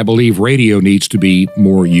 I believe radio needs to be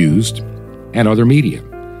more used, and other media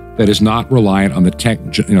that is not reliant on the tech,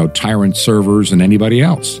 tyrant servers and anybody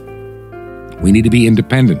else. We need to be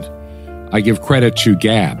independent. I give credit to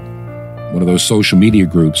Gab, one of those social media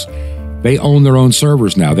groups. They own their own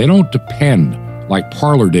servers now. They don't depend like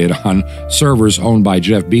Parler did on servers owned by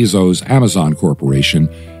Jeff Bezos' Amazon Corporation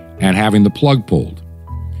and having the plug pulled.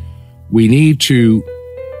 We need to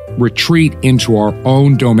retreat into our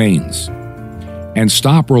own domains and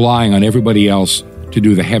stop relying on everybody else to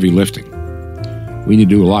do the heavy lifting. We need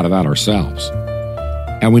to do a lot of that ourselves.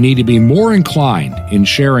 And we need to be more inclined in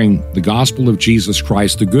sharing the gospel of Jesus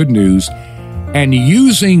Christ, the good news, and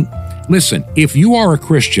listen, if you are a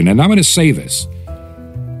Christian, and I'm going to say this,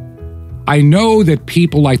 I know that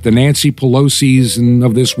people like the Nancy Pelosi's and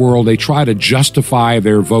of this world, they try to justify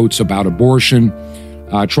their votes about abortion,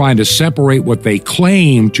 trying to separate what they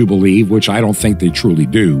claim to believe, which I don't think they truly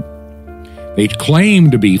do. They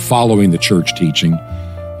claim to be following the church teaching.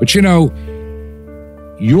 But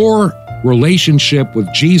your relationship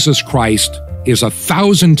with Jesus Christ is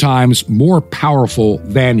 1,000 times more powerful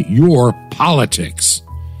than your politics.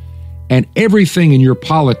 And everything in your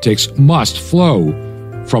politics must flow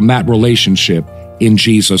from that relationship in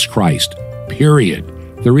Jesus Christ, period.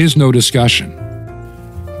 There is no discussion.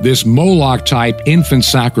 This Moloch-type infant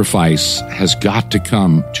sacrifice has got to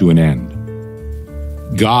come to an end.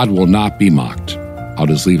 God will not be mocked. I'll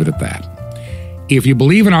just leave it at that. If you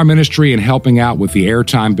believe in our ministry and helping out with the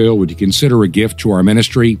airtime bill, would you consider a gift to our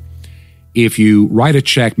ministry? If you write a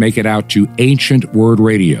check, make it out to Ancient Word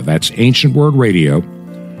Radio. That's Ancient Word Radio.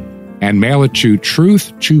 And mail it to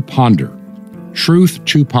Truth to Ponder. Truth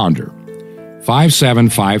to Ponder.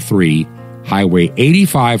 5753 Highway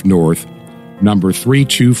 85 North, number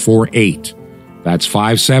 3248. That's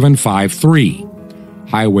 5753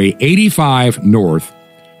 Highway 85 North,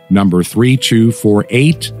 number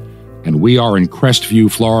 3248. And we are in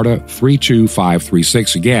Crestview, Florida,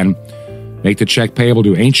 32536. Again, make the check payable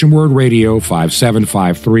to Ancient Word Radio,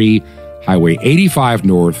 5753 Highway 85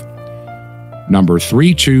 North, number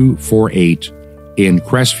 3248 in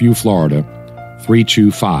Crestview, Florida,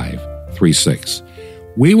 32536.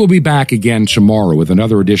 We will be back again tomorrow with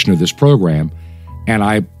another edition of this program, and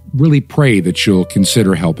I really pray that you'll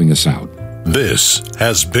consider helping us out. This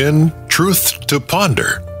has been Truth to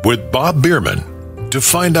Ponder with Bob Bierman. To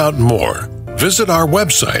find out more, visit our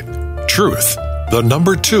website,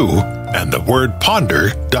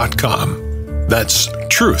 truth2ponder.com. That's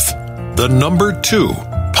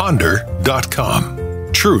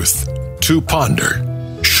truth2ponder.com. Truth to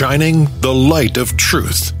Ponder, shining the light of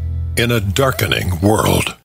truth in a darkening world.